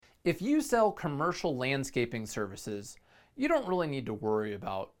If you sell commercial landscaping services, you don't really need to worry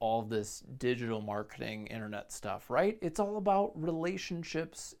about all this digital marketing, internet stuff, right? It's all about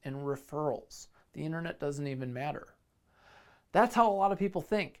relationships and referrals. The internet doesn't even matter. That's how a lot of people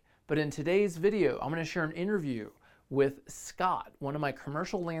think. But in today's video, I'm going to share an interview with Scott, one of my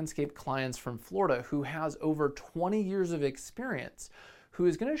commercial landscape clients from Florida who has over 20 years of experience, who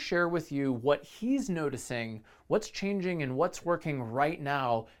is going to share with you what he's noticing, what's changing and what's working right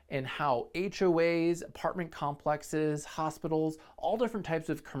now, and how HOAs, apartment complexes, hospitals, all different types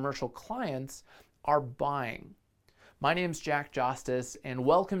of commercial clients are buying. My name's Jack Justice, and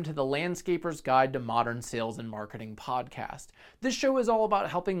welcome to the Landscaper's Guide to Modern Sales and Marketing podcast. This show is all about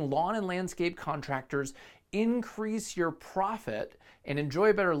helping lawn and landscape contractors increase your profit and enjoy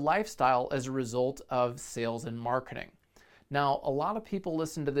a better lifestyle as a result of sales and marketing. Now, a lot of people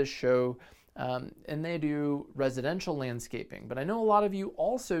listen to this show and they do residential landscaping, but I know a lot of you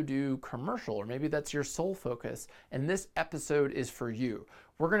also do commercial, or maybe that's your sole focus, and this episode is for you.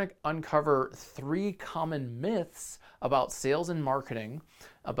 We're going to uncover 3 common myths about sales and marketing,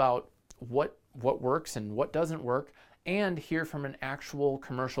 about what works and what doesn't work, and hear from an actual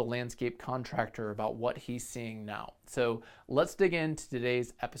commercial landscape contractor about what he's seeing now. So let's dig into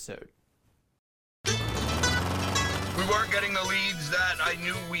today's episode. We weren't getting the leads that I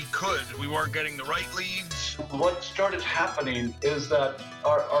knew we could. We weren't getting the right leads. What started happening is that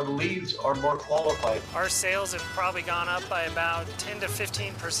our leads are more qualified. Our sales have probably gone up by about 10 to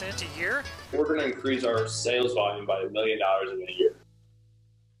 15% a year. We're going to increase our sales volume by $1 million in a year.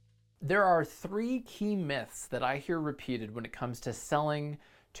 There are 3 key myths that I hear repeated when it comes to selling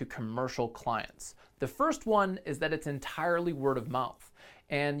to commercial clients. The first one is that it's entirely word of mouth.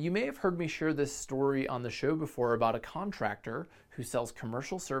 And you may have heard me share this story on the show before about a contractor who sells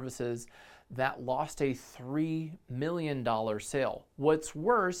commercial services that lost a $3 million sale. What's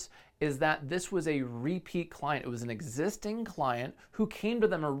worse is that this was a repeat client. It was an existing client who came to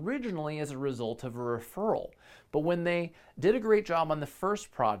them originally as a result of a referral. But when they did a great job on the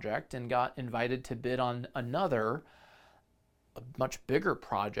first project and got invited to bid on another, a much bigger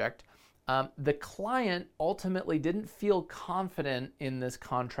project, the client ultimately didn't feel confident in this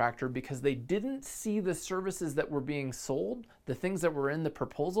contractor because they didn't see the services that were being sold, the things that were in the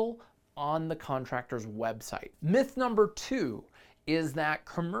proposal, on the contractor's website. Myth number 2 is that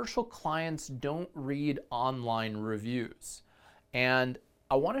commercial clients don't read online reviews. And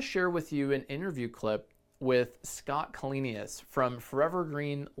I want to share with you an interview clip with Scott Kalenius from Forever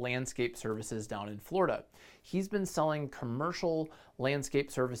Green Landscape Services down in Florida. He's been selling commercial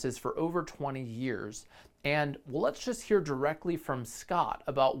landscape services for over 20 years. And let's just hear directly from Scott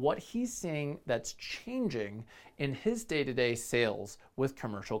about what he's seeing that's changing in his day-to-day sales with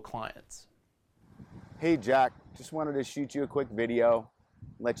commercial clients. Hey Jack, just wanted to shoot you a quick video,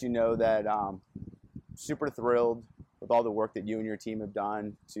 let you know that I'm super thrilled with all the work that you and your team have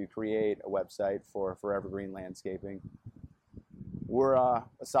done to create a website for Forever Green Landscaping. We're a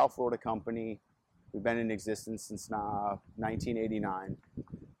South Florida company. We've been in existence since 1989.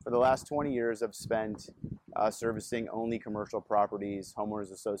 For the last 20 years, I've spent servicing only commercial properties,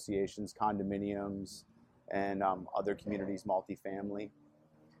 homeowners associations, condominiums, and other communities, multifamily.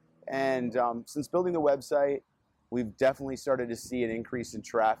 And since building the website, we've definitely started to see an increase in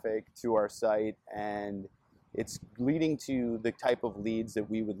traffic to our site, and it's leading to the type of leads that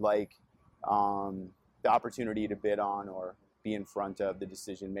we would like the opportunity to bid on or be in front of the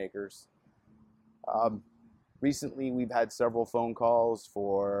decision makers. Recently, we've had several phone calls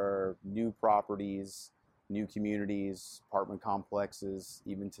for new properties, new communities, apartment complexes.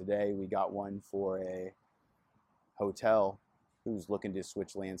 Even today, we got one for a hotel who's looking to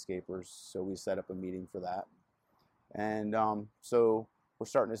switch landscapers, so we set up a meeting for that. And so we're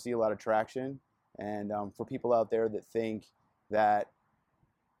starting to see a lot of traction. And for people out there that think that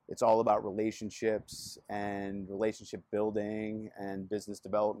it's all about relationships and relationship building and business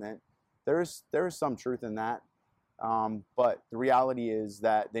development, there is some truth in that. But the reality is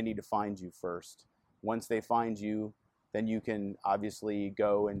that they need to find you first. Once they find you, then you can obviously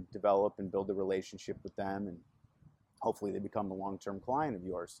go and develop and build a relationship with them, and hopefully they become a long-term client of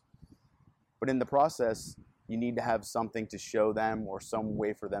yours. But in the process, you need to have something to show them or some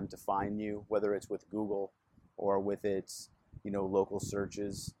way for them to find you, whether it's with Google or with its local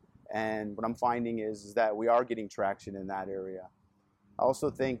searches. And what I'm finding is that we are getting traction in that area. I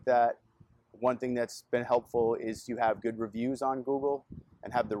also think that one thing that's been helpful is to have good reviews on Google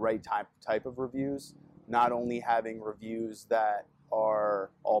and have the right type of reviews, not only having reviews that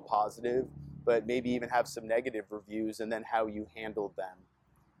are all positive, but maybe even have some negative reviews and then how you handled them.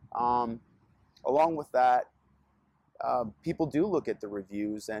 Along with that, people do look at the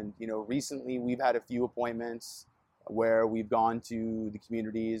reviews. And, recently we've had a few appointments where we've gone to the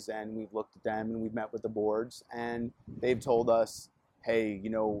communities and we've looked at them and we've met with the boards, and they've told us, hey,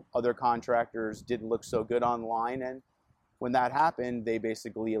 other contractors didn't look so good online. And when that happened, they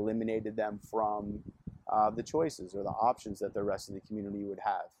basically eliminated them from the choices or the options that the rest of the community would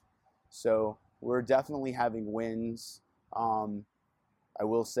have. So we're definitely having wins. I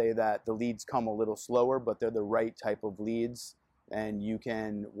will say that the leads come a little slower, but they're the right type of leads, and you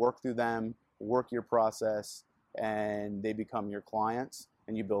can work through them, work your process, and they become your clients,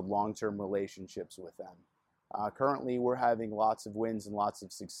 and you build long-term relationships with them. Currently, we're having lots of wins and lots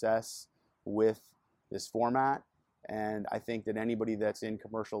of success with this format, and I think that anybody that's in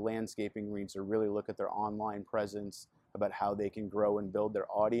commercial landscaping needs to really look at their online presence, about how they can grow and build their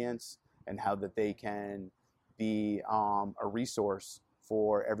audience, and how that they can be a resource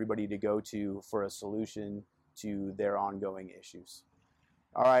for everybody to go to for a solution to their ongoing issues.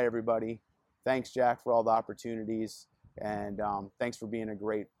 All right, everybody. Thanks, Jack, for all the opportunities, and thanks for being a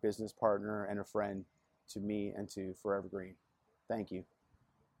great business partner and a friend to me and to Forever Green. Thank you.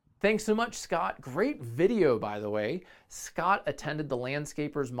 Thanks so much, Scott. Great video, by the way. Scott attended the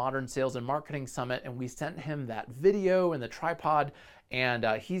Landscapers Modern Sales and Marketing Summit, and we sent him that video and the tripod, and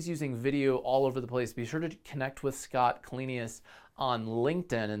he's using video all over the place. Be sure to connect with Scott Kalenius on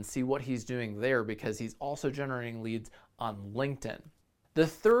LinkedIn and see what he's doing there, because he's also generating leads on LinkedIn. The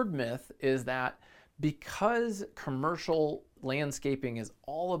third myth is that because commercial landscaping is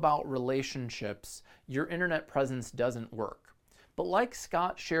all about relationships, your internet presence doesn't work. But like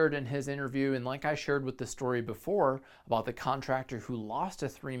Scott shared in his interview, and like I shared with the story before about the contractor who lost a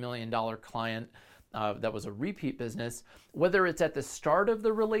 $3 million client that was a repeat business, whether it's at the start of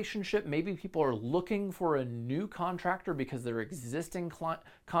the relationship, maybe people are looking for a new contractor because their existing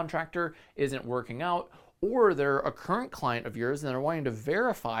contractor isn't working out, or they're a current client of yours and they're wanting to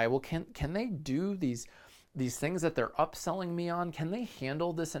verify, well, can they do these things that they're upselling me on? Can they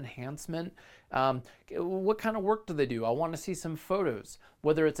handle this enhancement? What kind of work do they do? I want to see some photos,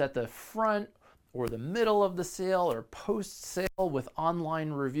 whether it's at the front or the middle of the sale or post-sale with online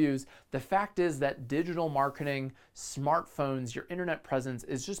reviews. The fact is that digital marketing, smartphones, your internet presence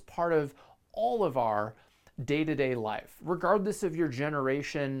is just part of all of our day-to-day life. Regardless of your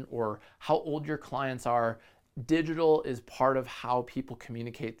generation or how old your clients are, digital is part of how people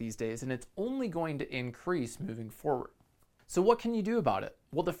communicate these days, and it's only going to increase moving forward. So what can you do about it?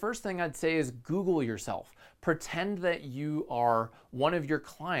 Well, the first thing I'd say is Google yourself. Pretend that you are one of your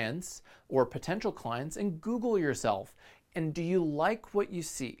clients or potential clients and Google yourself. And do you like what you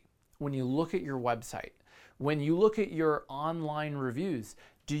see when you look at your website? When you look at your online reviews,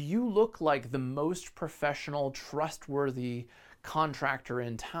 do you look like the most professional, trustworthy contractor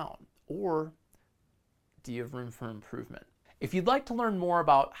in town? Or do you have room for improvement? If you'd like to learn more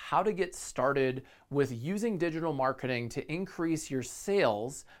about how to get started with using digital marketing to increase your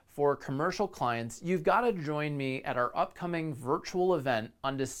sales for commercial clients, you've got to join me at our upcoming virtual event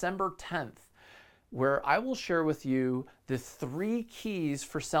on December 10th, where I will share with you the 3 keys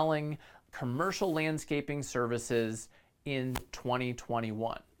for selling commercial landscaping services in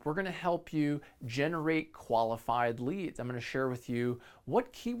 2021. We're going to help you generate qualified leads. I'm going to share with you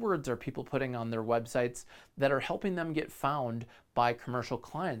what keywords are people putting on their websites that are helping them get found by commercial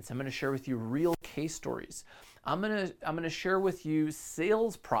clients. I'm going to share with you real case stories. I'm going to share with you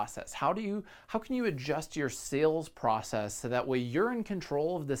sales process. How can you adjust your sales process so that way you're in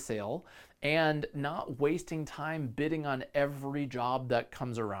control of the sale and not wasting time bidding on every job that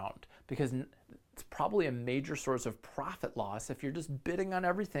comes around, because it's probably a major source of profit loss if you're just bidding on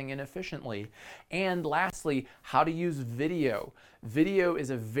everything inefficiently. And lastly, how to use video. Video is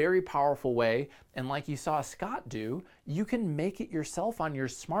a very powerful way, and like you saw Scott do, you can make it yourself on your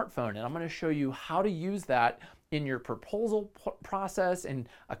smartphone, and I'm going to show you how to use that in your proposal process, in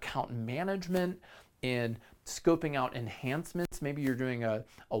account management, in scoping out enhancements. Maybe you're doing a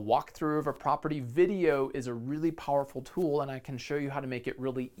walkthrough of a property. Video is a really powerful tool, and I can show you how to make it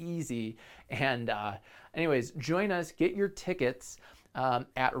really easy. And anyways, join us, get your tickets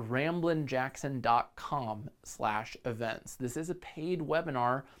at ramblinjackson.com/events. This is a paid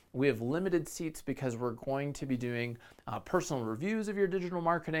webinar. We have limited seats because we're going to be doing personal reviews of your digital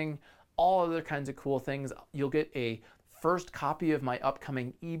marketing, all other kinds of cool things. You'll get a first copy of my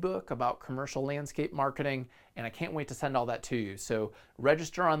upcoming ebook about commercial landscape marketing, and I can't wait to send all that to you. So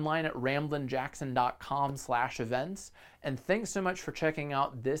register online at ramblinjackson.com/events. And thanks so much for checking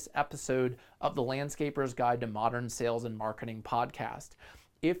out this episode of the Landscaper's Guide to Modern Sales and Marketing podcast.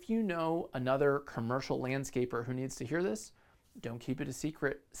 If you know another commercial landscaper who needs to hear this, don't keep it a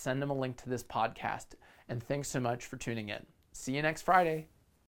secret. Send them a link to this podcast. and thanks so much for tuning in. See you next Friday.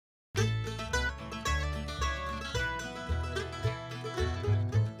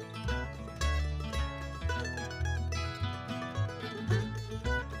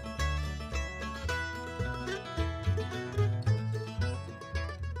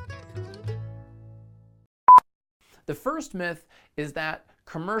 The first myth is that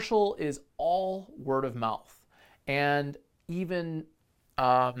commercial is all word of mouth. And even,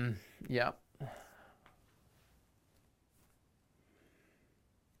 yeah.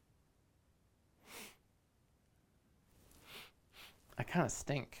 I kind of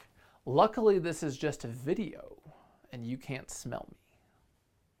stink. Luckily, this is just a video and you can't smell me.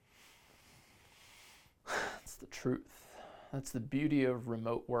 That's the truth. That's the beauty of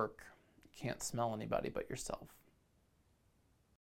remote work. You can't smell anybody but yourself.